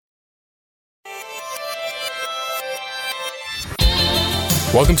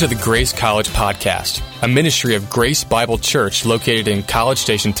Welcome to the Grace College Podcast, a ministry of Grace Bible Church located in College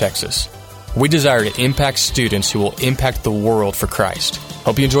Station, Texas. We desire to impact students who will impact the world for Christ.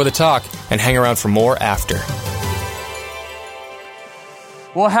 Hope you enjoy the talk and hang around for more after.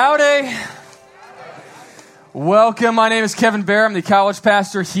 Well, howdy. Welcome. My name is Kevin Bear. I'm the college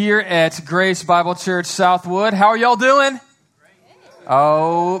pastor here at Grace Bible Church Southwood. How are y'all doing?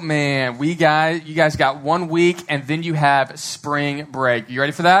 Oh, man. You guys got 1 week, and then you have spring break. You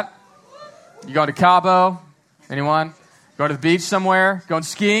ready for that? You going to Cabo? Anyone? Going to the beach somewhere? Going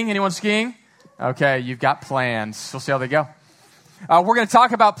skiing? Anyone skiing? Okay, you've got plans. We'll see how they go. We're going to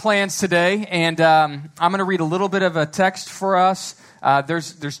talk about plans today, and I'm going to read a little bit of a text for us.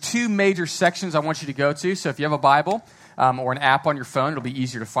 There's two major sections I want you to go to, so if you have a Bible or an app on your phone, it'll be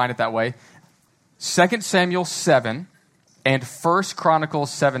easier to find it that way. 2 Samuel 7 and 1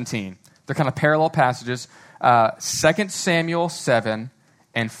 Chronicles 17. They're kind of parallel passages. 2 Samuel 7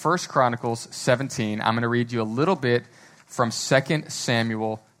 and 1 Chronicles 17. I'm going to read you a little bit from 2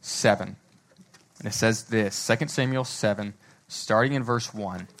 Samuel 7. And it says this, 2 Samuel 7, starting in verse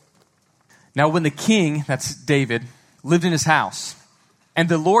 1. Now when the king, that's David, lived in his house, and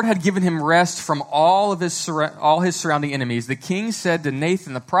the Lord had given him rest from all his surrounding enemies, the king said to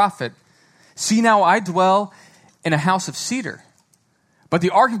Nathan the prophet, "See now I dwell in a house of cedar, but the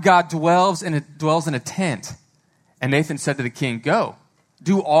ark of God dwells in a tent." And Nathan said to the king, "Go,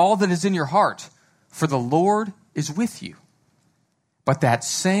 do all that is in your heart, for the Lord is with you." But that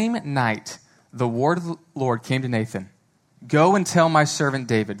same night, the word of the Lord came to Nathan. "Go and tell my servant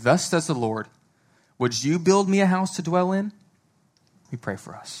David, thus says the Lord, would you build me a house to dwell in?" We pray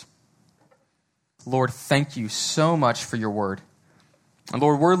for us. Lord, thank you so much for your word. And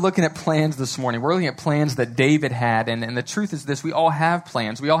Lord, we're looking at plans this morning. We're looking at plans that David had. And the truth is this, we all have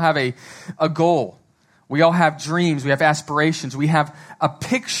plans. We all have a goal. We all have dreams. We have aspirations. We have a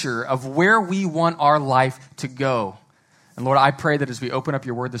picture of where we want our life to go. And Lord, I pray that as we open up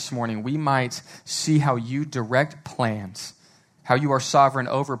your word this morning, we might see how you direct plans, how you are sovereign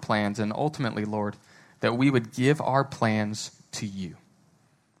over plans, and ultimately, Lord, that we would give our plans to you.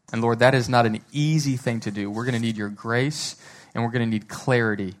 And Lord, that is not an easy thing to do. We're going to need your grace, and we're going to need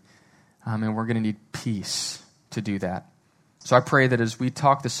clarity, and we're going to need peace to do that. So I pray that as we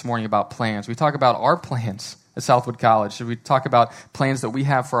talk this morning about plans, we talk about our plans at Southwood College, we talk about plans that we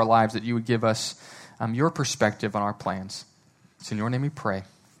have for our lives, that you would give us your perspective on our plans. It's in your name we pray.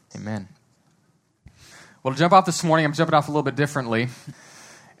 Amen. Well, to jump off this morning, I'm jumping off a little bit differently,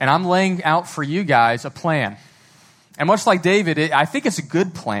 and I'm laying out for you guys a plan. And much like David, I think it's a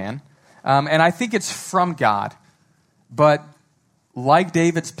good plan, and I think it's from God. But like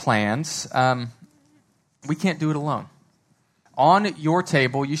David's plans, we can't do it alone. On your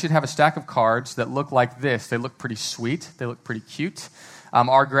table, you should have a stack of cards that look like this. They look pretty sweet. They look pretty cute.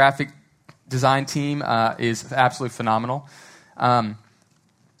 Our graphic design team is absolutely phenomenal. And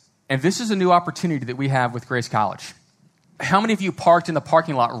this is a new opportunity that we have with Grace College. How many of you parked in the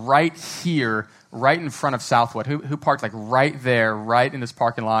parking lot right here, right in front of Southwood? Who parked like right there, right in this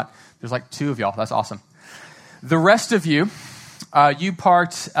parking lot? There's like 2 of y'all. That's awesome. The rest of you, you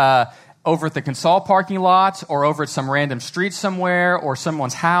parked over at the Consol parking lot or over at some random street somewhere or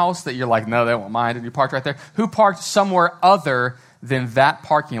someone's house that you're like, no, they won't mind, and you parked right there. Who parked somewhere other than that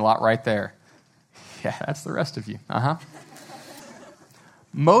parking lot right there? Yeah, that's the rest of you.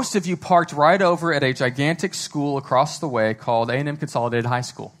 Most of you parked right over at a gigantic school across the way called A&M Consolidated High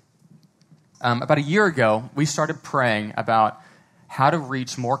School. About a year ago, we started praying about how to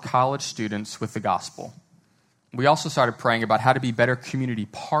reach more college students with the gospel. We also started praying about how to be better community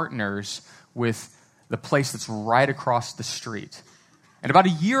partners with the place that's right across the street. And about a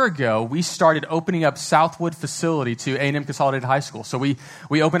year ago, we started opening up Southwood facility to A&M Consolidated High School. So we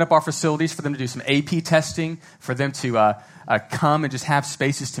opened up our facilities for them to do some AP testing, for them to come and just have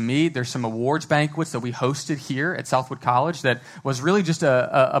spaces to meet. There's some awards banquets that we hosted here at Southwood College that was really just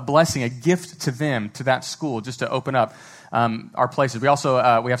a blessing, a gift to them, to that school, just to open up our places. We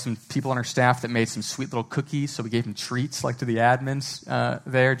also we have some people on our staff that made some sweet little cookies, so we gave them treats like to the admins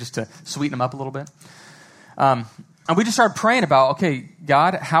there just to sweeten them up a little bit. And we just started praying about, okay,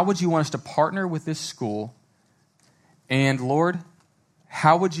 God, how would you want us to partner with this school? And Lord,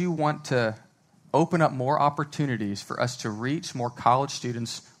 how would you want to open up more opportunities for us to reach more college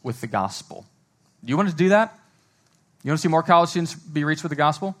students with the gospel? Do you want to do that? You want to see more college students be reached with the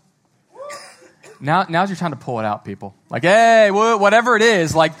gospel? Now's your time to pull it out, people. Like, hey, whatever it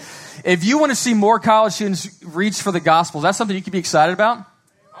is, like, if you want to see more college students reach for the gospel, is that something you can be excited about?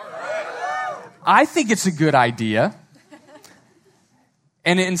 I think it's a good idea.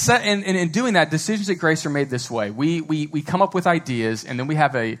 And in doing that, decisions at Grace are made this way. We come up with ideas, and then we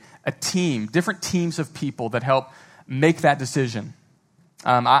have a team, different teams of people that help make that decision.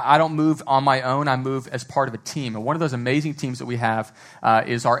 I don't move on my own. I move as part of a team. And one of those amazing teams that we have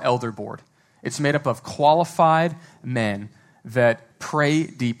is our elder board. It's made up of qualified men that pray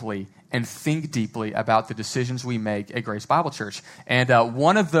deeply and think deeply about the decisions we make at Grace Bible Church. And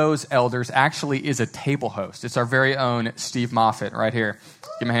one of those elders actually is a table host. It's our very own Steve Moffitt right here.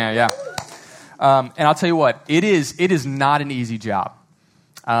 Give him a hand, yeah. And I'll tell you what, it is not an easy job.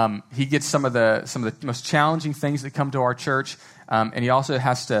 He gets some of the most challenging things that come to our church, and he also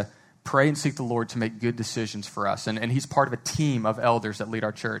has to pray and seek the Lord to make good decisions for us. And he's part of a team of elders that lead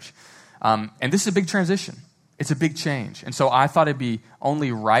our church. And this is a big transition. It's a big change. And so I thought it'd be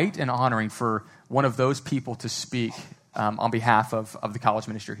only right and honoring for one of those people to speak on behalf of the college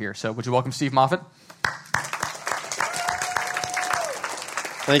ministry here. So would you welcome Steve Moffitt?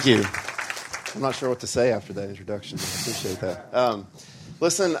 Thank you. I'm not sure what to say after that introduction. I appreciate that.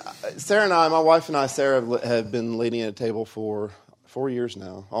 Listen, Sarah and I, my wife and I, Sarah, have been leading at a table for 4 years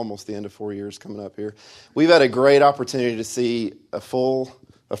now, almost the end of 4 years coming up here. We've had a great opportunity to see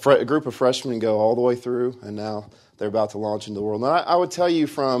a group of freshmen go all the way through, and now they're about to launch into the world. And I would tell you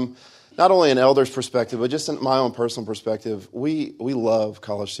from not only an elder's perspective, but just in my own personal perspective, we love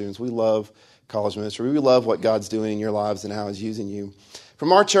college students. We love college ministry. We love what God's doing in your lives and how He's using you.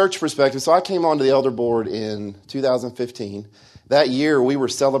 From our church perspective, so I came onto the elder board in 2015. That year, we were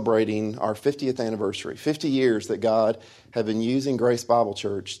celebrating our 50th anniversary, 50 years that God had been using Grace Bible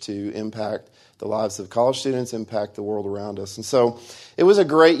Church to impact the lives of college students, impact the world around us. And so it was a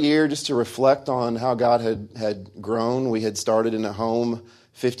great year just to reflect on how God had grown. We had started in a home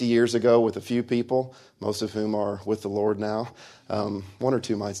 50 years ago with a few people, most of whom are with the Lord now. One or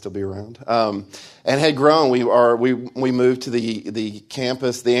two might still be around. And had grown. We moved to the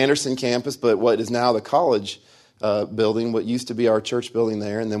campus, the Anderson campus, but what is now the college building, what used to be our church building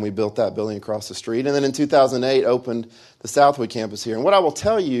there, and then we built that building across the street. And then in 2008, opened the Southwood campus here. And what I will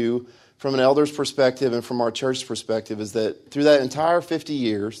tell you from an elder's perspective and from our church's perspective is that through that entire 50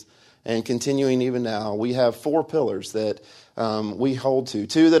 years and continuing even now, we have 4 pillars that we hold to.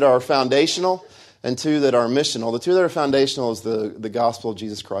 2 that are foundational and 2 that are missional. The 2 that are foundational is the gospel of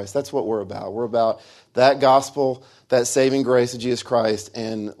Jesus Christ. That's what we're about. We're about that gospel, that saving grace of Jesus Christ,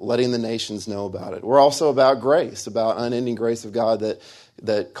 and letting the nations know about it. We're also about grace, about unending grace of God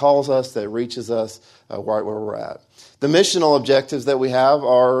that calls us, that reaches us right where we're at. The missional objectives that we have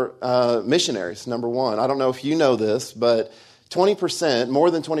are missionaries, number 1. I don't know if you know this, but 20%,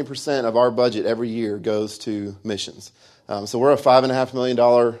 more than 20% of our budget every year goes to missions. So we're a $5.5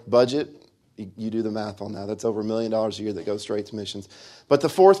 million budget. You do the math on that. That's over $1 million a year that goes straight to missions. But the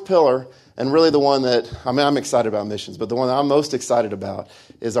 4th pillar, and really the one that, I'm excited about missions, but the one that I'm most excited about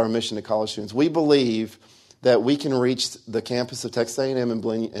is our mission to college students. We believe that we can reach the campus of Texas A&M and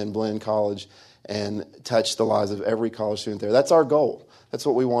Blinn College and touch the lives of every college student there. That's our goal. That's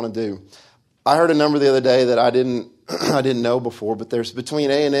what we want to do. I heard a number the other day that I didn't know before, but there's between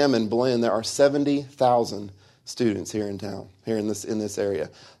A&M and Blinn, there are 70,000 students here in town, here in this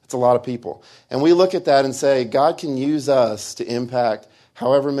area. That's a lot of people. And we look at that and say, God can use us to impact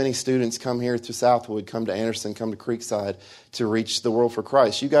however many students come here to Southwood, come to Anderson, come to Creekside to reach the world for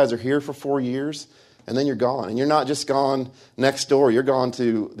Christ. You guys are here for 4 years, and then you're gone. And you're not just gone next door. You're gone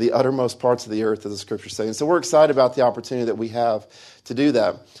to the uttermost parts of the earth, as the Scriptures say. And so we're excited about the opportunity that we have to do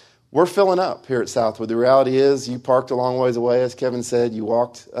that. We're filling up here at Southwood. The reality is you parked a long ways away, as Kevin said. You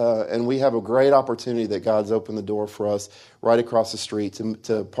walked, and we have a great opportunity that God's opened the door for us right across the street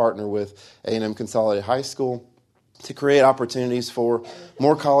to partner with A&M Consolidated High School to create opportunities for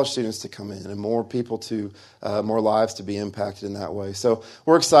more college students to come in and more people more lives to be impacted in that way. So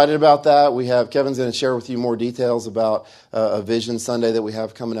we're excited about that. Kevin's going to share with you more details about a Vision Sunday that we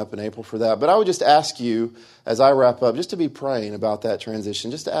have coming up in April for that. But I would just ask you, as I wrap up, just to be praying about that transition,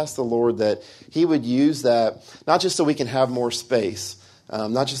 just to ask the Lord that He would use that, not just so we can have more space,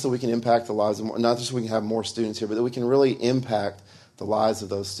 not just so we can impact the lives of more, not just so we can have more students here, but that we can really impact the lives of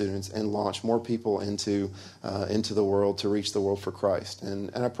those students and launch more people into the world to reach the world for Christ.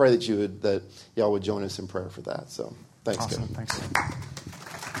 And I pray that y'all would join us in prayer for that. So thanks, awesome. Kevin. Thanks, Steve.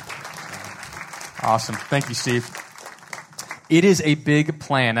 Awesome. Thank you, Steve. It is a big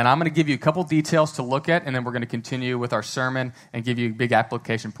plan, and I'm going to give you a couple details to look at, and then we're going to continue with our sermon and give you a big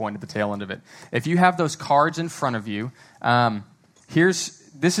application point at the tail end of it. If you have those cards in front of you,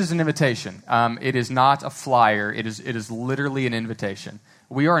 this is an invitation. It is not a flyer. It is literally an invitation.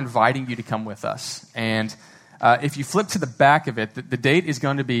 We are inviting you to come with us. And if you flip to the back of it, the date is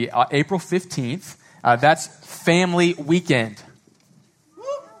going to be April 15th. That's Family Weekend.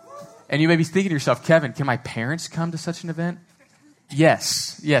 And you may be thinking to yourself, Kevin, can my parents come to such an event?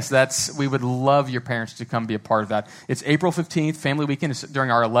 Yes, we would love your parents to come be a part of that. It's April 15th, Family Weekend. It's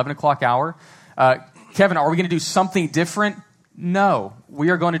during our 11 o'clock hour. Kevin, are we going to do something different? No, we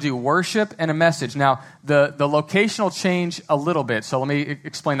are going to do worship and a message. Now, the location will change a little bit, so let me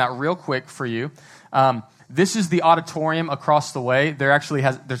explain that real quick for you. This is the auditorium across the way. There's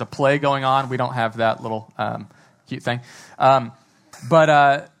a play going on. We don't have that little cute thing.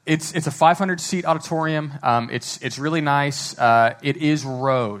 But it's a 500-seat auditorium. It's really nice. It is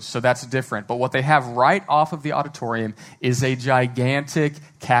rows, so that's different. But what they have right off of the auditorium is a gigantic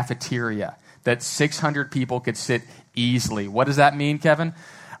cafeteria that 600 people could sit easily. What does that mean, Kevin?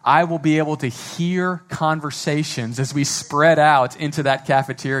 I will be able to hear conversations as we spread out into that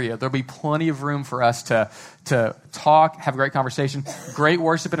cafeteria. There'll be plenty of room for us to talk, have a great conversation, great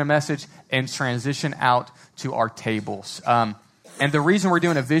worship and a message, and transition out to our tables. And the reason we're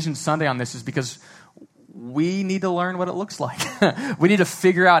doing a Vision Sunday on this is because we need to learn what it looks like. We need to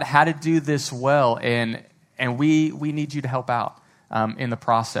figure out how to do this well, and we need you to help out in the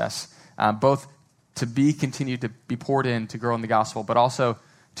process, both to continue to be poured in, to grow in the gospel, but also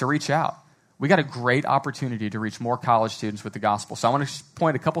to reach out. We got a great opportunity to reach more college students with the gospel. So I want to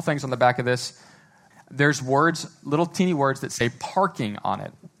point a couple things on the back of this. There's words, little teeny words that say parking on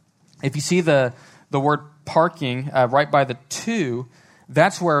it. If you see the word parking right by the 2,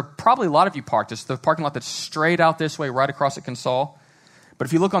 that's where probably a lot of you parked. It's the parking lot that's straight out this way, right across at Consol. But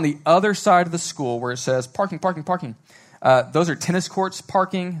if you look on the other side of the school where it says parking, those are tennis courts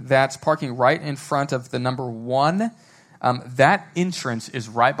parking. That's parking right in front of the number 1. That entrance is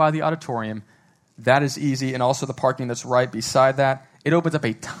right by the auditorium. That is easy. And also the parking that's right beside that. It opens up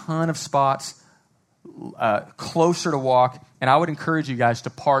a ton of spots closer to walk. And I would encourage you guys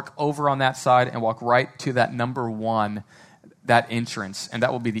to park over on that side and walk right to that number 1, that entrance. And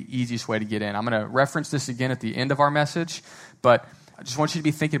that will be the easiest way to get in. I'm going to reference this again at the end of our message. But I just want you to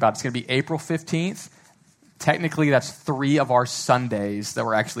be thinking about it. It's going to be April 15th. Technically, that's 3 of our Sundays that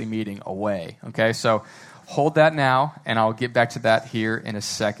we're actually meeting away. Okay, so hold that now, and I'll get back to that here in a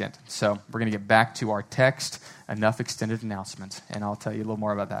second. So we're going to get back to our text, enough extended announcements, and I'll tell you a little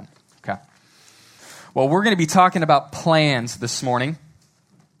more about that. Okay. Well, we're going to be talking about plans this morning,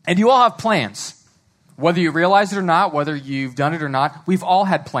 and you all have plans. Whether you realize it or not, whether you've done it or not, we've all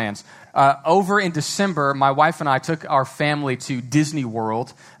had plans. Over in December, my wife and I took our family to Disney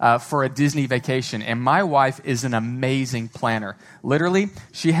World for a Disney vacation. And my wife is an amazing planner. Literally,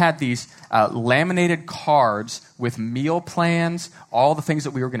 she had these laminated cards with meal plans, all the things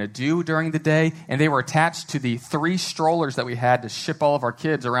that we were going to do during the day. And they were attached to the 3 strollers that we had to ship all of our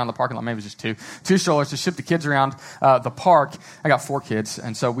kids around the parking lot. Maybe it was just 2 strollers to ship the kids around the park. I got 4 kids,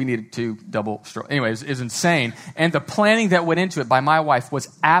 and so we needed 2 double strollers. Anyways, it was insane. And the planning that went into it by my wife was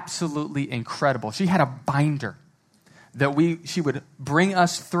absolutely incredible. She had a binder that she would bring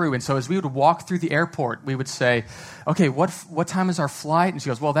us through. And so as we would walk through the airport, we would say, okay, what time is our flight? And she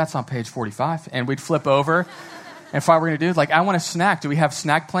goes, well, that's on page 45. And we'd flip over and find what we're going to do. Like, I want a snack. Do we have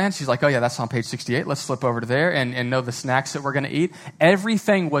snack plans? She's like, oh yeah, that's on page 68. Let's flip over to there and know the snacks that we're going to eat.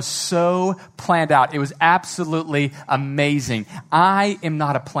 Everything was so planned out. It was absolutely amazing. I am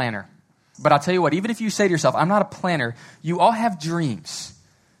not a planner. But I'll tell you what, even if you say to yourself, I'm not a planner, you all have dreams.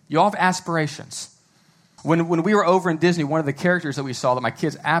 You all have aspirations. When we were over in Disney, one of the characters that we saw that my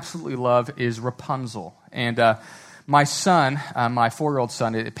kids absolutely love is Rapunzel. And my son, my 4-year-old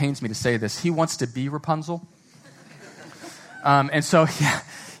son, it pains me to say this, he wants to be Rapunzel. And so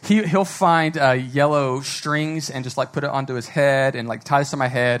he'll find yellow strings and just like put it onto his head and like tie this to my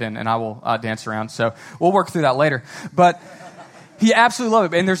head and I will dance around. So we'll work through that later. But he absolutely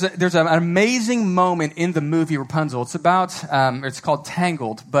loved it. And there's an amazing moment in the movie Rapunzel. It's about, it's called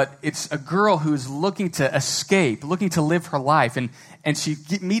Tangled, but it's a girl who's looking to escape, looking to live her life. And she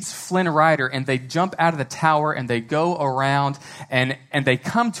meets Flynn Rider, and they jump out of the tower, and they go around, and they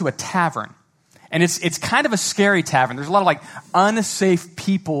come to a tavern. And it's kind of a scary tavern. There's a lot of like unsafe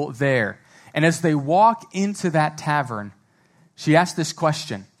people there. And as they walk into that tavern, she asks this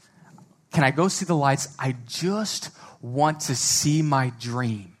question, can I go see the lights? I just want to see my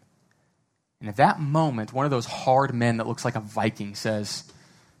dream. And at that moment, one of those hard men that looks like a Viking says,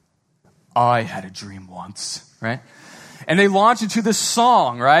 I had a dream once, right? And they launch into this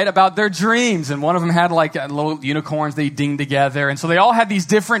song, right, about their dreams. And one of them had like little unicorns they ding together. And so they all had these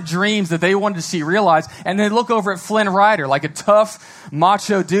different dreams that they wanted to see realized. And they look over at Flynn Rider, like a tough,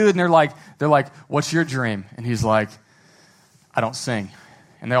 macho dude. And they're like, what's your dream? And he's like, I don't sing.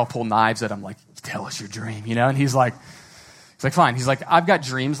 And they all pull knives at him like, tell us your dream, you know? And he's like, fine. He's like, I've got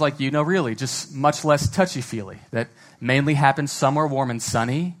dreams like you know, really, just much less touchy-feely, that mainly happen somewhere warm and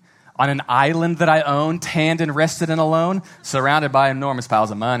sunny on an island that I own, tanned and rested and alone, surrounded by enormous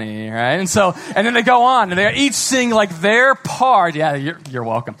piles of money, right? And then they go on, and they each sing like their part. Yeah, you're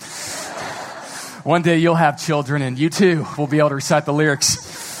welcome. One day you'll have children, and you too will be able to recite the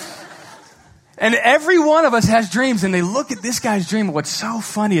lyrics. And every one of us has dreams, and they look at this guy's dream. And what's so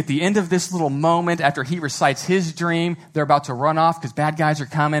funny, at the end of this little moment, after he recites his dream, they're about to run off because bad guys are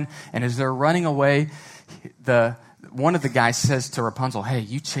coming. And as they're running away, one of the guys says to Rapunzel, hey,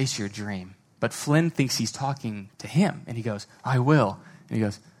 you chase your dream. But Flynn thinks he's talking to him, and he goes, I will. And he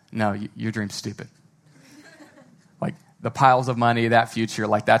goes, no, your dream's stupid. Like, the piles of money, that future,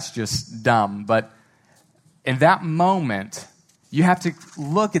 like, that's just dumb. But in that moment, you have to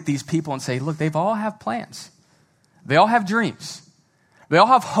look at these people and say, look, they've all have plans. They all have dreams. They all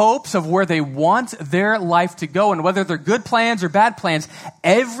have hopes of where they want their life to go. And whether they're good plans or bad plans,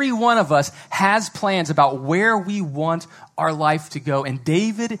 every one of us has plans about where we want our life to go. And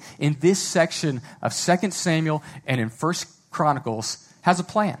David, in this section of 2 Samuel and in 1 Chronicles, has a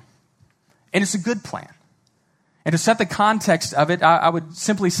plan. And it's a good plan. And to set the context of it, I would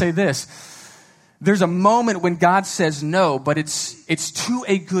simply say this. There's a moment when God says no, but it's to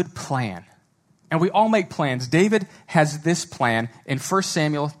a good plan. And we all make plans. David has this plan in 2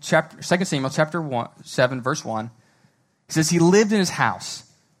 Samuel chapter 7, verse 1. He says, he lived in his house,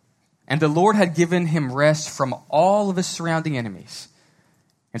 and the Lord had given him rest from all of his surrounding enemies.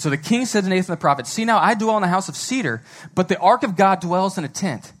 And so the king said to Nathan the prophet, see now, I dwell in a house of cedar, but the ark of God dwells in a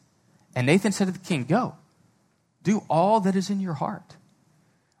tent. And Nathan said to the king, go, do all that is in your heart.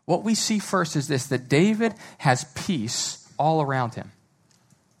 What we see first is this, that David has peace all around him.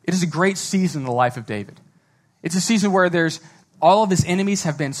 It is a great season in the life of David. It's a season where all of his enemies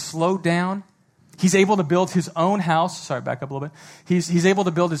have been slowed down. He's able to build his own house. Sorry, back up a little bit. He's able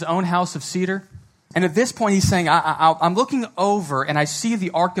to build his own house of cedar. And at this point, he's saying, I'm looking over and I see the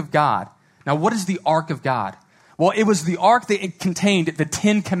ark of God. Now, what is the ark of God? Well, it was the ark that contained the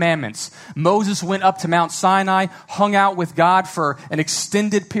 10 commandments. Moses went up to Mount Sinai, hung out with God for an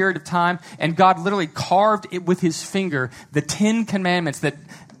extended period of time, and God literally carved it with his finger, the 10 commandments that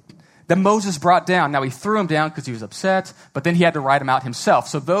Moses brought down. Now, he threw them down because he was upset, but then he had to write them out himself.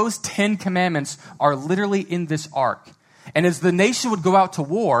 So those 10 commandments are literally in this ark. And as the nation would go out to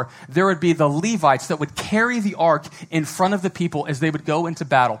war, there would be the Levites that would carry the ark in front of the people as they would go into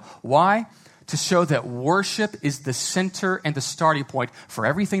battle. Why? To show that worship is the center and the starting point for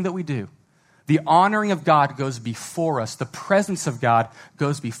everything that we do. The honoring of God goes before us. The presence of God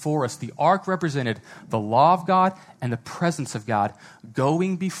goes before us. The ark represented the law of God and the presence of God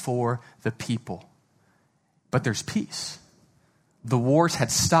going before the people. But there's peace. The wars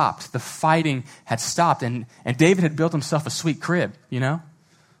had stopped. The fighting had stopped. And David had built himself a sweet crib, you know?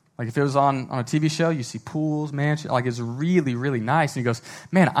 Like if it was on a TV show, you see pools, mansions. Like it's really, really nice. And he goes,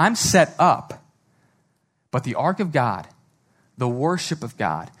 man, I'm set up. But the ark of God, the worship of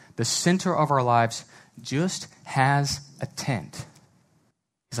God, the center of our lives just has a tent.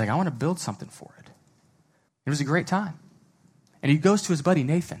 He's like, I want to build something for it. It was a great time. And he goes to his buddy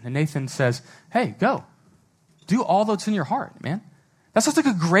Nathan. And Nathan says, hey, go. Do all that's in your heart, man. That sounds like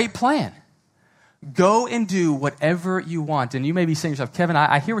a great plan. Go and do whatever you want. And you may be saying to yourself, Kevin,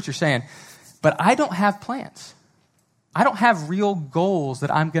 I hear what you're saying, but I don't have plans. I don't have real goals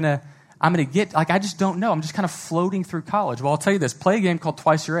that I'm going to get. Like, I just don't know. I'm just kind of floating through college. Well, I'll tell you this. Play a game called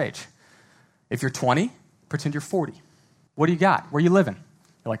Twice Your Age. If you're 20, pretend you're 40. What do you got? Where are you living?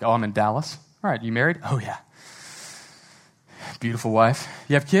 You're like, oh, I'm in Dallas. All right, you married? Oh, yeah. Beautiful wife.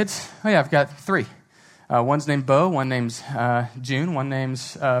 You have kids? Oh, yeah, I've got 3. One's named Bo, one name's June, one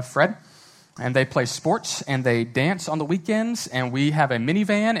name's Fred. And they play sports, and they dance on the weekends, and we have a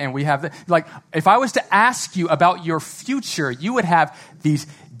minivan, and we have, if I was to ask you about your future, you would have these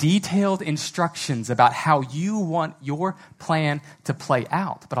detailed instructions about how you want your plan to play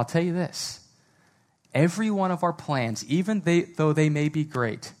out. But I'll tell you this, every one of our plans, even though they may be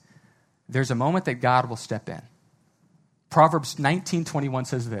great, there's a moment that God will step in. Proverbs 19:21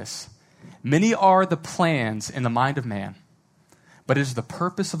 says this, many are the plans in the mind of man, but it is the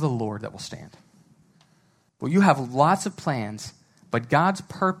purpose of the Lord that will stand. Well, you have lots of plans, but God's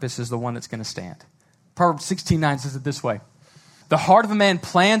purpose is the one that's going to stand. Proverbs 16:9 says it this way, the heart of a man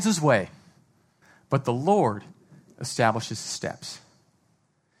plans his way, but the Lord establishes his steps.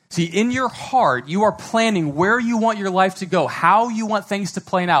 See, in your heart, you are planning where you want your life to go, how you want things to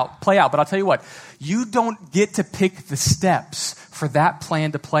play out. But I'll tell you what, you don't get to pick the steps for that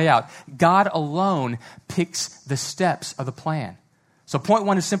plan to play out. God alone picks the steps of the plan. So point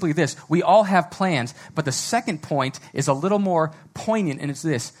 1 is simply this. We all have plans, but the second point is a little more poignant, and it's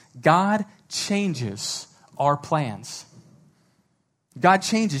this. God changes our plans. God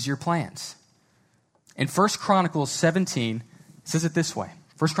changes your plans. In 1 Chronicles 17, it says it this way.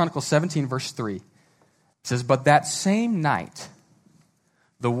 1 Chronicles 17, verse 3. It says, but that same night,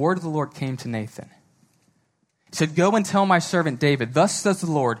 the word of the Lord came to Nathan. He said, go and tell my servant David, thus says the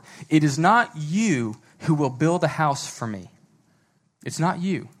Lord, it is not you who will build a house for me. It's not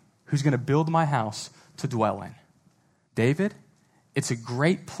you who's going to build my house to dwell in. David, it's a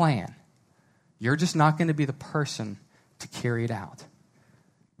great plan. You're just not going to be the person to carry it out.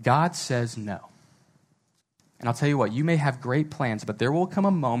 God says no. And I'll tell you what, you may have great plans, but there will come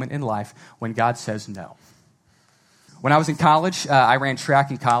a moment in life when God says no. When I was in college, I ran track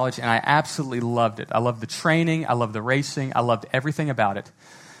in college, and I absolutely loved it. I loved the training. I loved the racing. I loved everything about it.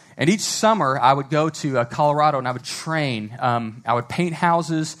 And each summer, I would go to Colorado, and I would train. I would paint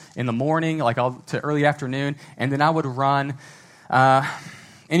houses in the morning, like to early afternoon, and then I would run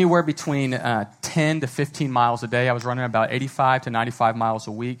anywhere between 10 to 15 miles a day. I was running about 85 to 95 miles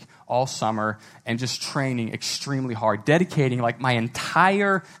a week all summer and just training extremely hard, dedicating like my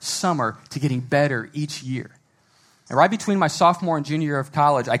entire summer to getting better each year. And right between my sophomore and junior year of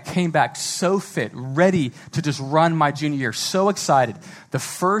college, I came back so fit, ready to just run my junior year, so excited. The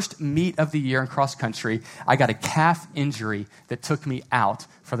first meet of the year in cross country, I got a calf injury that took me out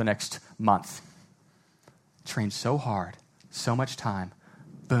for the next month. Trained so hard, so much time,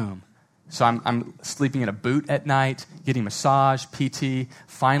 boom. So I'm sleeping in a boot at night, getting massage, PT.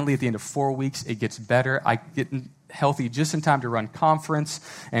 Finally, at the end of 4 weeks, it gets better. I get healthy just in time to run conference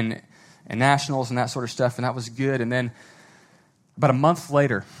and nationals and that sort of stuff, and that was good. And then about a month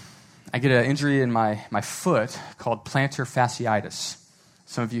later, I get an injury in my foot called plantar fasciitis.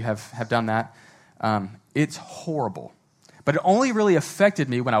 Some of you have done that. It's horrible. But it only really affected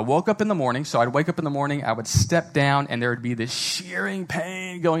me when I woke up in the morning. So I'd wake up in the morning, I would step down, and there would be this shearing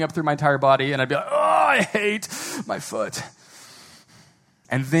pain going up through my entire body, and I'd be like, oh, I hate my foot.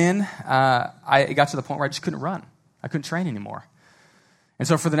 And then it got to the point where I just couldn't run. I couldn't train anymore. And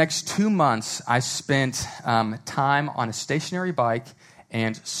so for the next 2 months, I spent time on a stationary bike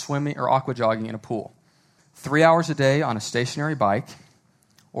and swimming or aqua jogging in a pool. 3 hours a day on a stationary bike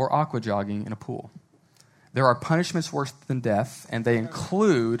or aqua jogging in a pool. There are punishments worse than death, and they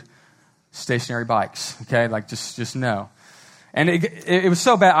include stationary bikes, okay? Like, just know. And it was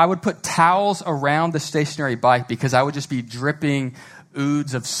so bad, I would put towels around the stationary bike because I would just be dripping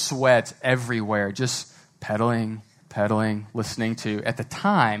oods of sweat everywhere, just pedaling, listening to, at the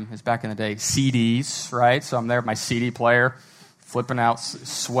time, it was back in the day, CDs, right? So I'm there with my CD player, flipping out,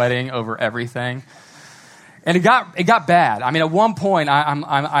 sweating over everything. And it got bad. I mean, at one point,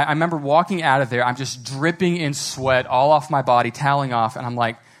 I remember walking out of there, I'm just dripping in sweat all off my body, toweling off, and I'm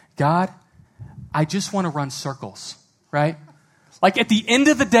like, God, I just want to run circles, right? Like, at the end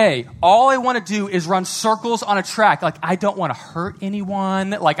of the day, all I want to do is run circles on a track. Like, I don't want to hurt anyone.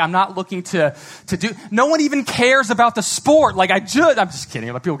 Like, I'm not looking to do... No one even cares about the sport. Like, I'm just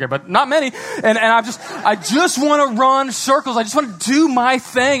kidding. People care, but not many. And I just want to run circles. I just want to do my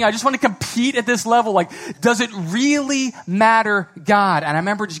thing. I just want to compete at this level. Like, does it really matter, God? And I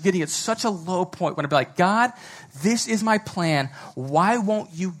remember just getting at such a low point when I'd be like, God, this is my plan. Why won't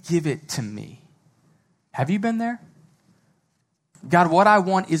you give it to me? Have you been there? God, what I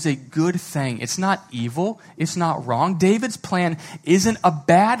want is a good thing. It's not evil. It's not wrong. David's plan isn't a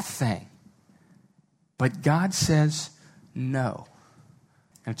bad thing. But God says no.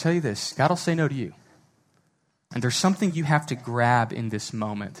 And I'll tell you this, God will say no to you. And there's something you have to grab in this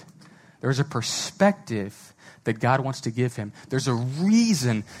moment. There's a perspective that God wants to give him. There's a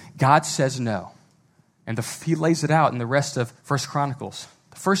reason God says no. And he lays it out in the rest of 1 Chronicles.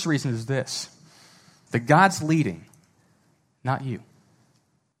 The first reason is this, that God's leading. Not you,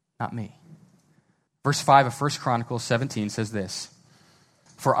 not me. Verse 5 of 1 Chronicles 17 says this,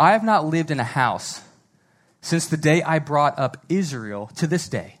 for I have not lived in a house since the day I brought up Israel to this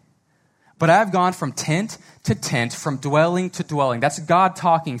day, but I have gone from tent to tent, from dwelling to dwelling. That's God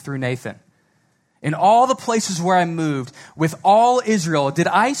talking through Nathan. In all the places where I moved, with all Israel, did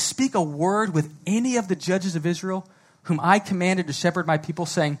I speak a word with any of the judges of Israel, whom I commanded to shepherd my people,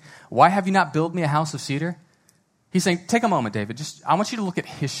 saying, why have you not built me a house of cedar? He's saying, take a moment, David. I want you to look at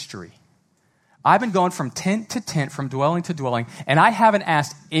history. I've been going from tent to tent, from dwelling to dwelling, and I haven't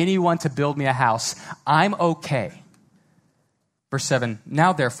asked anyone to build me a house. I'm okay. Verse 7,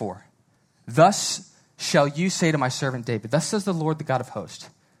 now therefore, thus shall you say to my servant David, thus says the Lord, the God of hosts,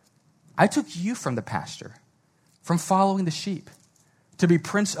 I took you from the pasture, from following the sheep, to be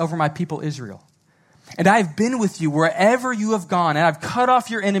prince over my people Israel. And I have been with you wherever you have gone, and I've cut off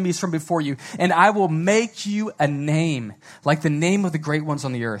your enemies from before you, and I will make you a name, like the name of the great ones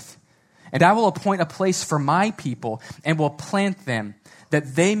on the earth. And I will appoint a place for my people and will plant them,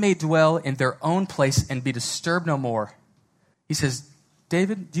 that they may dwell in their own place and be disturbed no more. He says,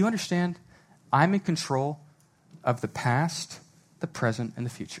 David, do you understand? I'm in control of the past, the present, and the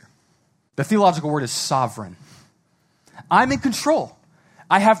future. The theological word is sovereign. I'm in control.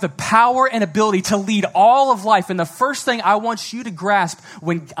 I have the power and ability to lead all of life. And the first thing I want you to grasp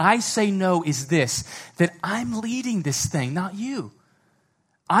when I say no is this, that I'm leading this thing, not you.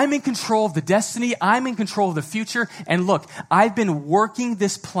 I'm in control of the destiny. I'm in control of the future. And look, I've been working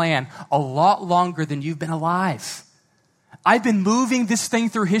this plan a lot longer than you've been alive. I've been moving this thing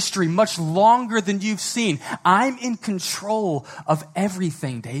through history much longer than you've seen. I'm in control of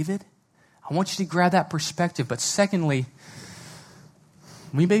everything, David. I want you to grab that perspective. But secondly,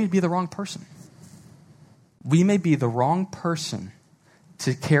 we may be the wrong person. We may be the wrong person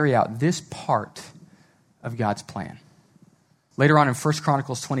to carry out this part of God's plan. Later on in 1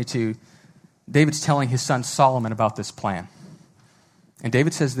 Chronicles 22, David's telling his son Solomon about this plan. And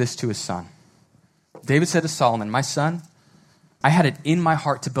David says this to his son. David said to Solomon, my son, I had it in my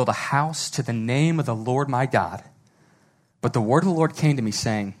heart to build a house to the name of the Lord my God. But the word of the Lord came to me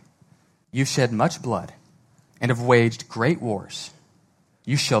saying, you've shed much blood and have waged great wars.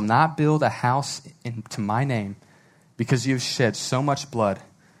 You shall not build a house to my name because you have shed so much blood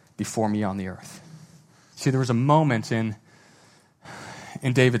before me on the earth. See, there was a moment in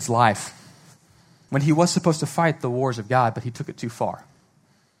David's life when he was supposed to fight the wars of God, but he took it too far.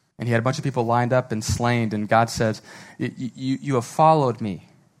 And he had a bunch of people lined up and slain, and God says, you have followed me,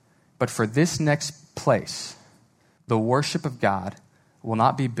 but for this next place, the worship of God will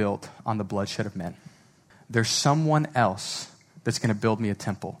not be built on the bloodshed of men. There's someone else that's going to build me a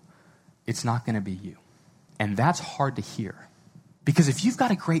temple. It's not going to be you. And that's hard to hear. Because if you've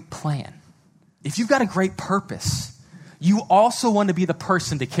got a great plan, if you've got a great purpose, you also want to be the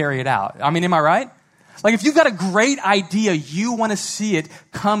person to carry it out. I mean, am I right? Like if you've got a great idea, you want to see it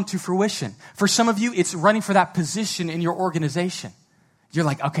come to fruition. For some of you, it's running for that position in your organization. You're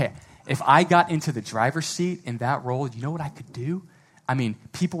like, okay, if I got into the driver's seat in that role, you know what I could do? I mean,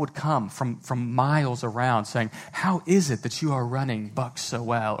 people would come from miles around saying, how is it that you are running Bucks so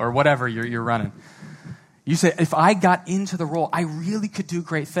well? Or whatever you're running. You say, if I got into the role, I really could do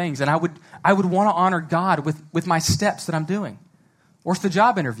great things. And I would want to honor God with my steps that I'm doing. Or it's the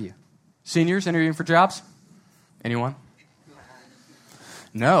job interview. Seniors interviewing for jobs? Anyone?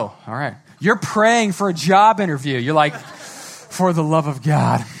 No. All right. You're praying for a job interview. You're like, for the love of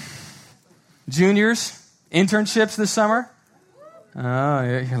God. Juniors, internships this summer? Oh,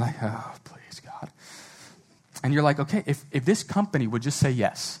 you're like, oh, please, God. And you're like, okay, if this company would just say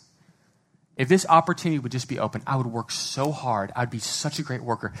yes, if this opportunity would just be open, I would work so hard. I'd be such a great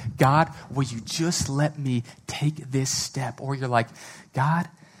worker. God, will you just let me take this step? Or you're like, God,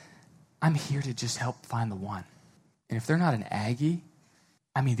 I'm here to just help find the one. And if they're not an Aggie,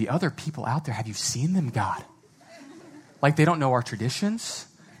 I mean, the other people out there, have you seen them, God? Like, they don't know our traditions.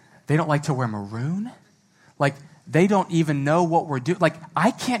 They don't like to wear maroon. Like, they don't even know what we're doing. Like, I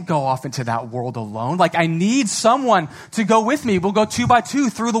can't go off into that world alone. Like, I need someone to go with me. We'll go 2 by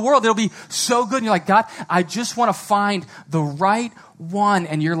 2 through the world. It'll be so good. And you're like, God, I just want to find the right one.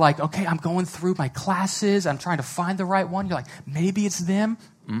 And you're like, okay, I'm going through my classes. I'm trying to find the right one. You're like, maybe it's them.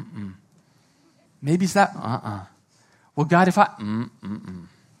 Maybe it's that. Well, God, if I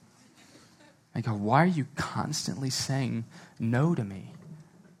go, why are you constantly saying no to me?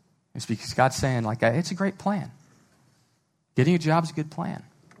 It's because God's saying, like, it's a great plan. Getting a job is a good plan.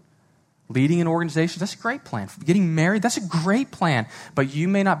 Leading an organization, that's a great plan. Getting married, that's a great plan. But you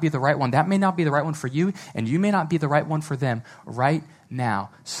may not be the right one. That may not be the right one for you, and you may not be the right one for them right now.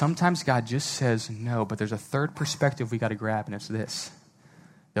 Sometimes God just says no, but there's a third perspective we got to grab, and it's this.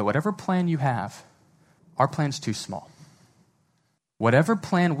 That whatever plan you have, our plan's too small. Whatever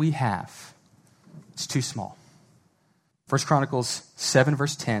plan we have, it's too small. 1 Chronicles 7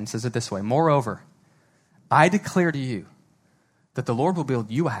 verse 10 says it this way. Moreover, I declare to you that the Lord will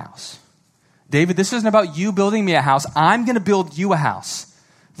build you a house. David, this isn't about you building me a house. I'm going to build you a house.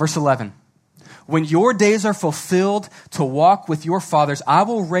 Verse 11. When your days are fulfilled to walk with your fathers, I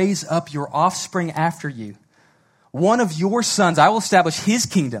will raise up your offspring after you. One of your sons, I will establish his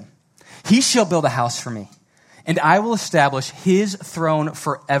kingdom. He shall build a house for me, and I will establish his throne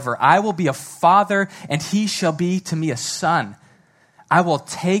forever. I will be a father, and he shall be to me a son. I will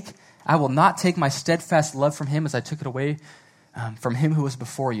not take my steadfast love from him as I took it away from him who was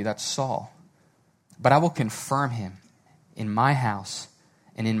before you, that's Saul. But I will confirm him in my house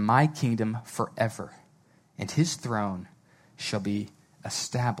and in my kingdom forever, and his throne shall be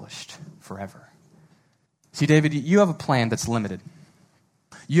established forever. See, David, you have a plan that's limited.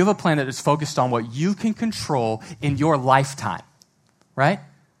 You have a plan that is focused on what you can control in your lifetime, right?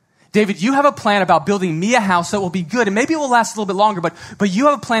 David, you have a plan about building me a house that will be good, and maybe it will last a little bit longer, but you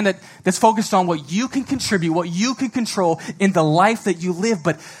have a plan that's focused on what you can contribute, what you can control in the life that you live.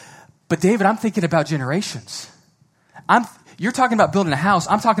 But David, I'm thinking about generations. You're talking about building a house.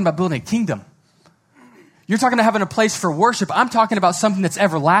 I'm talking about building a kingdom. You're talking about having a place for worship. I'm talking about something that's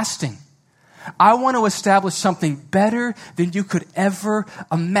everlasting. I want to establish something better than you could ever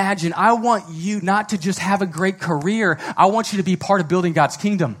imagine. I want you not to just have a great career. I want you to be part of building God's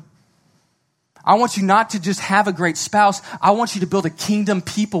kingdom. I want you not to just have a great spouse. I want you to build a kingdom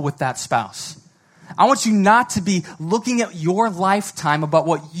people with that spouse. I want you not to be looking at your lifetime about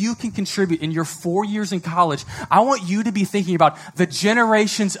what you can contribute in your 4 years in college. I want you to be thinking about the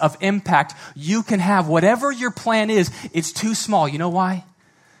generations of impact you can have. Whatever your plan is, it's too small. You know why?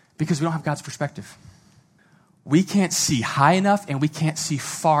 Because we don't have God's perspective. We can't see high enough and we can't see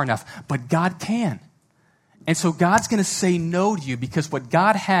far enough, but God can. And so God's going to say no to you because what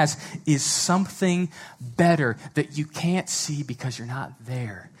God has is something better that you can't see because you're not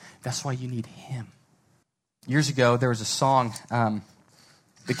there. That's why you need Him. Years ago, there was a song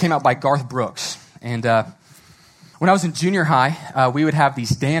that came out by Garth Brooks. And when I was in junior high, we would have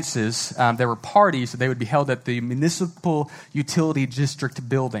these dances. There were parties. They would be held at the Municipal Utility District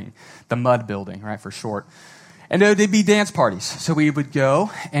building, the MUD building, right, for short. And they'd be dance parties. So we would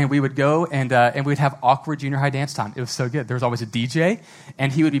go and we'd have awkward junior high dance time. It was so good. There was always a DJ,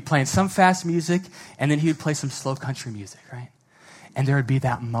 and he would be playing some fast music, and then he would play some slow country music, right? And there would be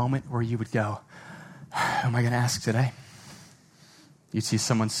that moment where you would go, who am I going to ask today? You'd see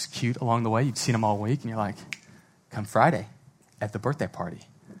someone's cute along the way. You'd seen them all week, and you're like, come Friday at the birthday party,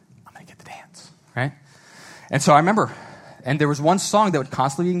 I'm going to get the dance, right? And so I remember, and there was one song that would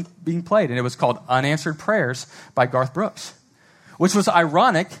constantly be being played, and it was called Unanswered Prayers by Garth Brooks, which was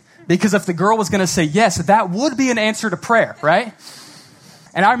ironic because if the girl was going to say yes, that would be an answer to prayer, right?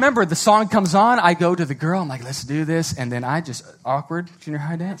 And I remember the song comes on, I go to the girl, I'm like, let's do this, and then I just, awkward junior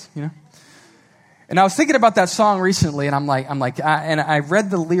high dance, you know? And I was thinking about that song recently, and I read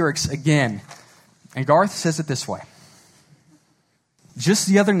the lyrics again, and Garth says it this way. Just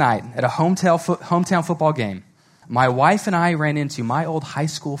the other night at a hometown football game, my wife and I ran into my old high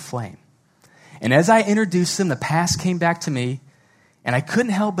school flame. And as I introduced them, the past came back to me, and I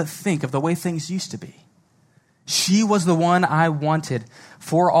couldn't help but think of the way things used to be. She was the one I wanted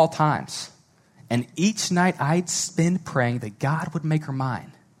for all times. And each night I'd spend praying that God would make her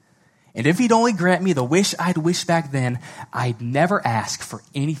mine. And if He'd only grant me the wish I'd wished back then, I'd never ask for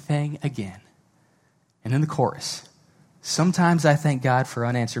anything again. And in the chorus, sometimes I thank God for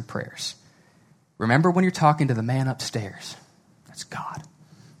unanswered prayers. Remember when you're talking to the man upstairs, that's God.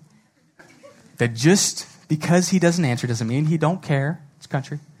 That just because He doesn't answer doesn't mean He don't care. It's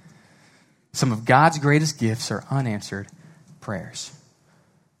country. Some of God's greatest gifts are unanswered prayers.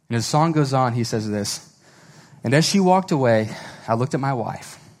 And as the song goes on, he says this, and as she walked away, I looked at my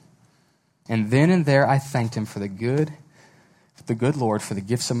wife, and then and there I thanked Him for the good Lord for the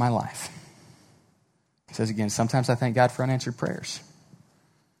gifts of my life. He says again, sometimes I thank God for unanswered prayers.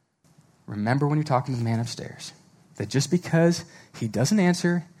 Remember when you're talking to the man upstairs, that just because He doesn't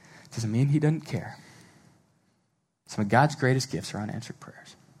answer doesn't mean He doesn't care. Some of God's greatest gifts are unanswered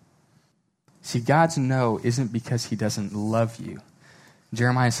prayers. See, God's no isn't because He doesn't love you.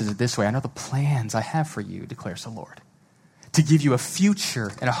 Jeremiah says it this way, I know the plans I have for you, declares the Lord, to give you a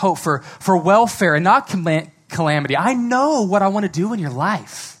future and a hope for welfare and not calamity. I know what I want to do in your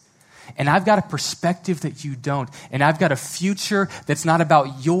life. And I've got a perspective that you don't. And I've got a future that's not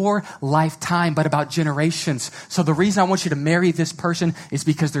about your lifetime, but about generations. So the reason I want you to marry this person is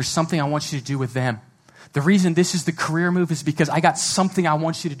because there's something I want you to do with them. The reason this is the career move is because I got something I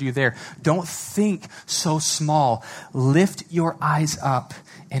want you to do there. Don't think so small. Lift your eyes up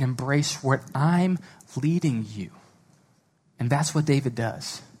and embrace where I'm leading you. And that's what David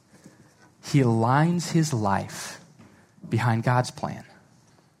does. He aligns his life behind God's plan.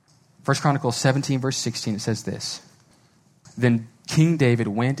 1 Chronicles 17, verse 16, it says this. Then King David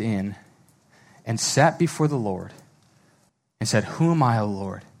went in and sat before the Lord and said, who am I, O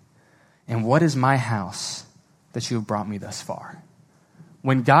Lord? And what is my house that you have brought me thus far?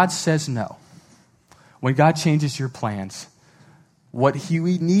 When God says no, when God changes your plans, what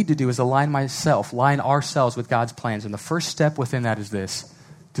we need to do is align ourselves with God's plans. And the first step within that is this,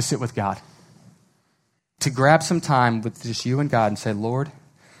 to sit with God. To grab some time with just you and God and say, Lord,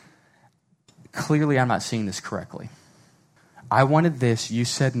 clearly I'm not seeing this correctly. I wanted this, you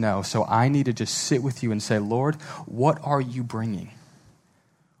said no, so I need to just sit with you and say, Lord, what are you bringing?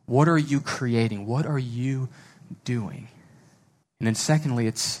 What are you creating? What are you doing? And then secondly,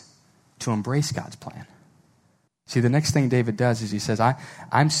 it's to embrace God's plan. See, the next thing David does is he says,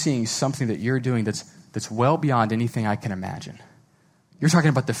 I'm seeing something that you're doing that's well beyond anything I can imagine. You're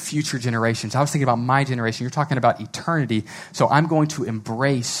talking about the future generations. I was thinking about my generation. You're talking about eternity. So I'm going to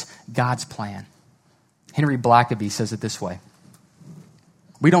embrace God's plan. Henry Blackaby says it this way.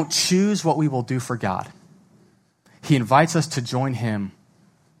 We don't choose what we will do for God. He invites us to join him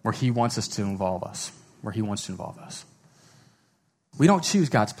where he wants us to involve us, where he wants to involve us. We don't choose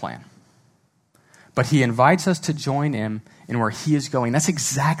God's plan, but he invites us to join him in where he is going. That's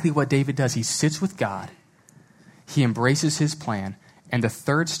exactly what David does. He sits with God. He embraces his plan. And the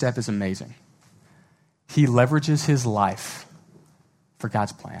third step is amazing. He leverages his life for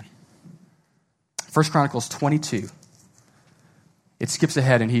God's plan. 1 Chronicles 22. It skips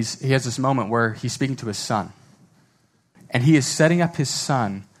ahead, and he has this moment where he's speaking to his son. And he is setting up his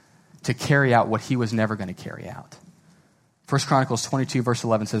son to carry out what he was never going to carry out. 1 Chronicles 22, verse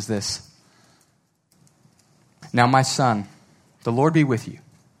 11 says this. Now, my son, the Lord be with you,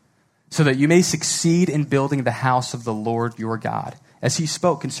 so that you may succeed in building the house of the Lord your God, as he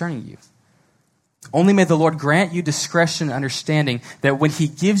spoke concerning you. Only may the Lord grant you discretion and understanding, that when he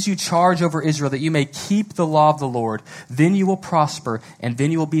gives you charge over Israel, that you may keep the law of the Lord. Then you will prosper, and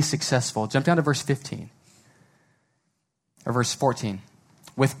then you will be successful. Jump down to verse 15. Or verse 14.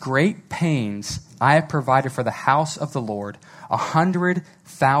 With great pains I have provided for the house of the Lord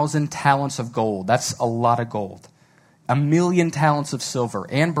 100,000 talents of gold. That's a lot of gold. 1,000,000 talents of silver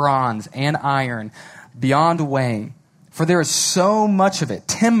and bronze and iron beyond weighing. For there is so much of it,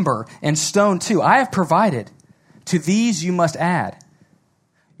 timber and stone too. I have provided. To these you must add.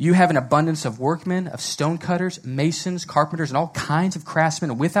 You have an abundance of workmen, of stone cutters, masons, carpenters, and all kinds of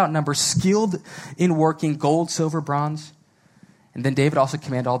craftsmen without number, skilled in working gold, silver, bronze. And then David also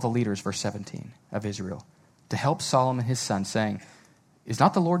commanded all the leaders, verse 17, of Israel, to help Solomon his son, saying, Is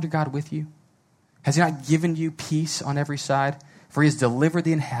not the Lord your God with you? Has he not given you peace on every side? For he has delivered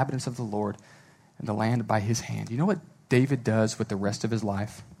the inhabitants of the Lord and the land by his hand. You know what David does with the rest of his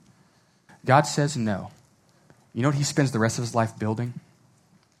life? God says no. You know what he spends the rest of his life building?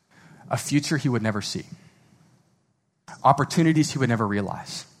 A future he would never see. Opportunities he would never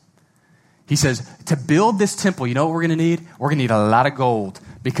realize. He says, to build this temple, you know what we're going to need? We're going to need a lot of gold,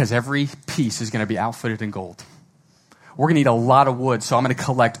 because every piece is going to be outfitted in gold. We're going to need a lot of wood, so I'm going to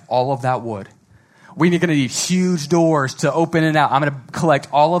collect all of that wood. We're going to need huge doors to open and out. I'm going to collect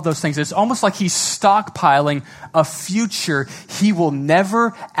all of those things. It's almost like he's stockpiling a future he will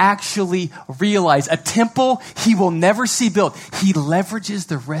never actually realize, a temple he will never see built. He leverages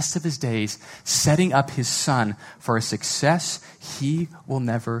the rest of his days setting up his son for a success he will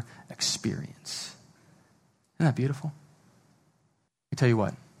never experience. Isn't that beautiful? Let me tell you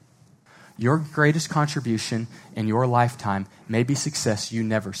what. Your greatest contribution in your lifetime may be success you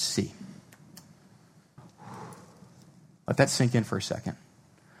never see. Let that sink in for a second.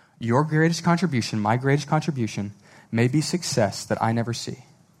 Your greatest contribution, my greatest contribution, may be success that I never see.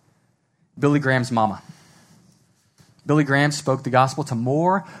 Billy Graham's mama. Billy Graham spoke the gospel to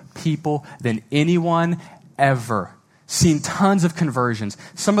more people than anyone ever. Seen tons of conversions.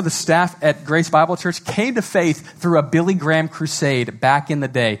 Some of the staff at Grace Bible Church came to faith through a Billy Graham crusade back in the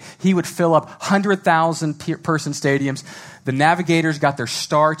day. He would fill up 100,000 person stadiums. The Navigators got their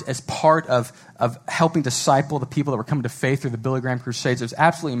start as part of helping disciple the people that were coming to faith through the Billy Graham crusades. It was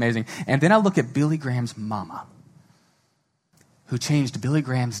absolutely amazing. And then I look at Billy Graham's mama, who changed Billy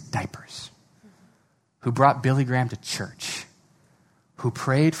Graham's diapers, who brought Billy Graham to church, who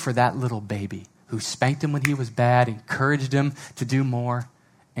prayed for that little baby, who spanked him when he was bad, encouraged him to do more,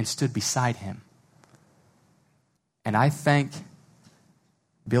 and stood beside him. And I thank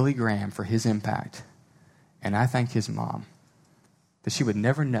Billy Graham for his impact, and I thank his mom that she would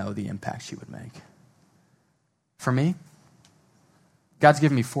never know the impact she would make. For me, God's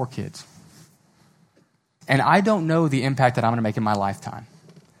given me 4 kids. And I don't know the impact that I'm going to make in my lifetime.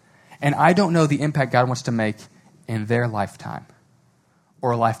 And I don't know the impact God wants to make in their lifetime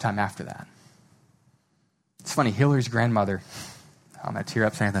or a lifetime after that. It's funny, Hillary's grandmother, I'm going to tear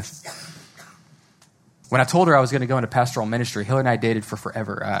up saying this. When I told her I was going to go into pastoral ministry, Hillary and I dated for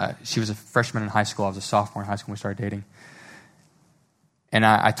forever. She was a freshman in high school. I was a sophomore in high school when we started dating. And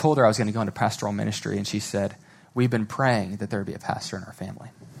I told her I was going to go into pastoral ministry, and she said, we've been praying that there would be a pastor in our family.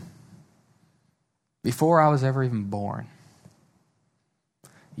 Before I was ever even born.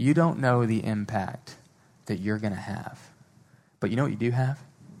 You don't know the impact that you're going to have. But you know what you do have?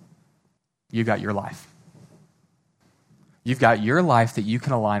 You've got your life. You've got your life that you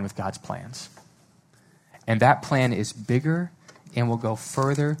can align with God's plans. And that plan is bigger and will go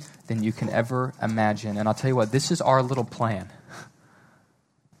further than you can ever imagine. And I'll tell you what, this is our little plan.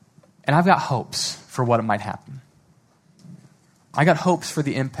 And I've got hopes for what might happen. I got hopes for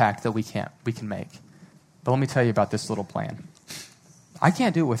the impact that we can make. But let me tell you about this little plan. I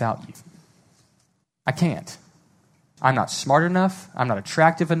can't do it without you. I can't. I'm not smart enough. I'm not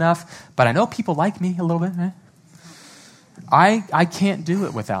attractive enough. But I know people like me a little bit. I can't do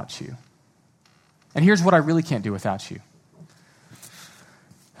it without you. And here's what I really can't do without you.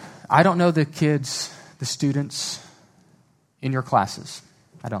 I don't know the kids, the students in your classes.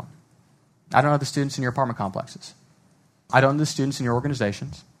 I don't know the students in your apartment complexes. I don't know the students in your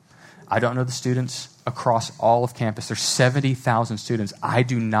organizations. I don't know the students across all of campus. There's 70,000 students. I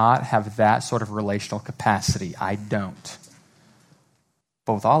do not have that sort of relational capacity. I don't.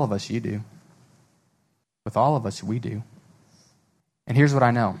 But with all of us, you do. With all of us, we do. And here's what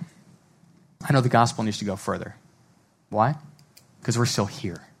I know. I know the gospel needs to go further. Why? Because we're still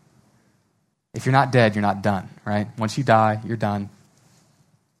here. If you're not dead, you're not done, right? Once you die, you're done.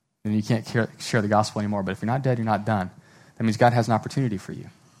 And you can't share the gospel anymore. But if you're not dead, you're not done. That means God has an opportunity for you.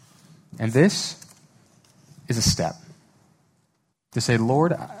 And this is a step to say,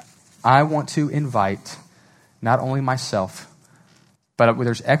 Lord, I want to invite not only myself, but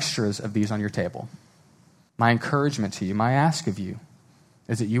there's extras of these on your table. My encouragement to you, my ask of you,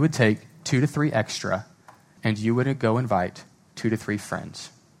 is that you would take 2 to 3 extra and you would go invite 2 to 3 friends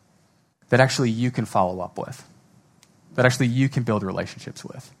that actually you can follow up with, that actually you can build relationships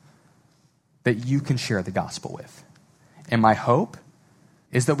with, that you can share the gospel with. And my hope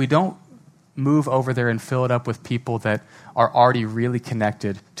is that we don't move over there and fill it up with people that are already really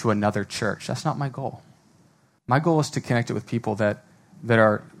connected to another church. That's not my goal. My goal is to connect it with people that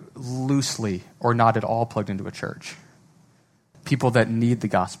are loosely or not at all plugged into a church. People that need the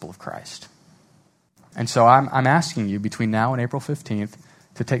gospel of Christ. And so I'm asking you between now and April 15th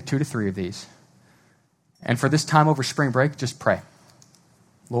to take 2 to 3 of these. And for this time over spring break, just pray.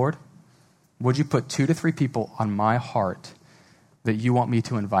 Lord, would you put 2 to 3 people on my heart that you want me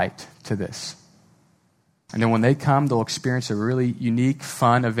to invite to this? And then when they come, they'll experience a really unique,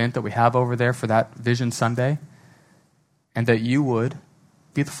 fun event that we have over there for that Vision Sunday. And that you would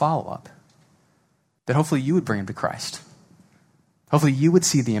be the follow-up. That hopefully you would bring them to Christ. Hopefully you would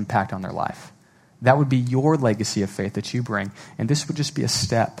see the impact on their life. That would be your legacy of faith that you bring. And this would just be a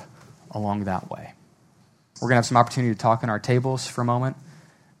step along that way. We're going to have some opportunity to talk on our tables for a moment.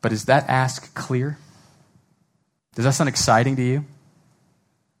 But is that ask clear? Does that sound exciting to you?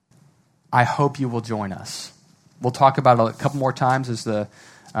 I hope you will join us. We'll talk about it a couple more times as the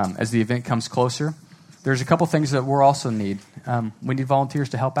event comes closer. There's a couple things that we'll also need. We need volunteers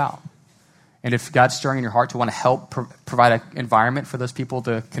to help out. And if God's stirring in your heart to want to help provide an environment for those people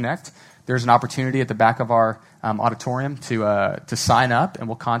to connect, there's an opportunity at the back of our auditorium to sign up, and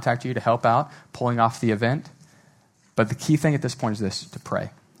we'll contact you to help out pulling off the event. But the key thing at this point is this, to pray.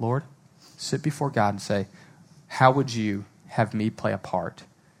 Lord, sit before God and say, how would you have me play a part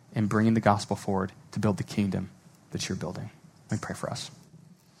in bringing the gospel forward to build the kingdom that you're building? Let me pray for us.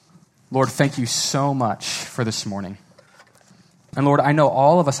 Lord, thank you so much for this morning. And Lord, I know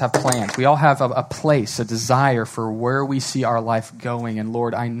all of us have plans. We all have a place, a desire for where we see our life going. And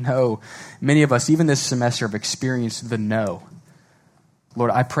Lord, I know many of us, even this semester, have experienced the no.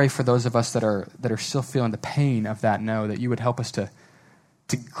 Lord, I pray for those of us that are still feeling the pain of that no, that you would help us to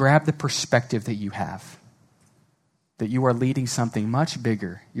grab the perspective that you have. That you are leading something much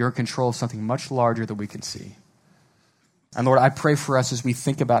bigger. You're in control of something much larger than we can see. And Lord, I pray for us as we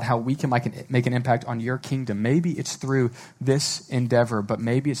think about how we can make an impact on your kingdom. Maybe it's through this endeavor, but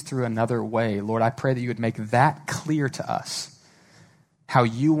maybe it's through another way. Lord, I pray that you would make that clear to us, how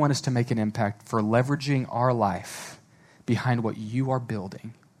you want us to make an impact for leveraging our life behind what you are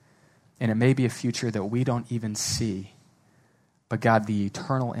building. And it may be a future that we don't even see. But God, the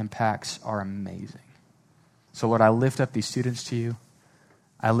eternal impacts are amazing. So Lord, I lift up these students to you.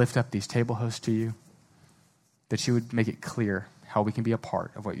 I lift up these table hosts to you. That you would make it clear how we can be a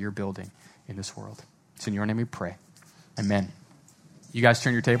part of what you're building in this world. It's in your name we pray. Amen. You guys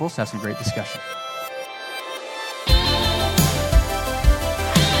turn your tables, have some great discussion.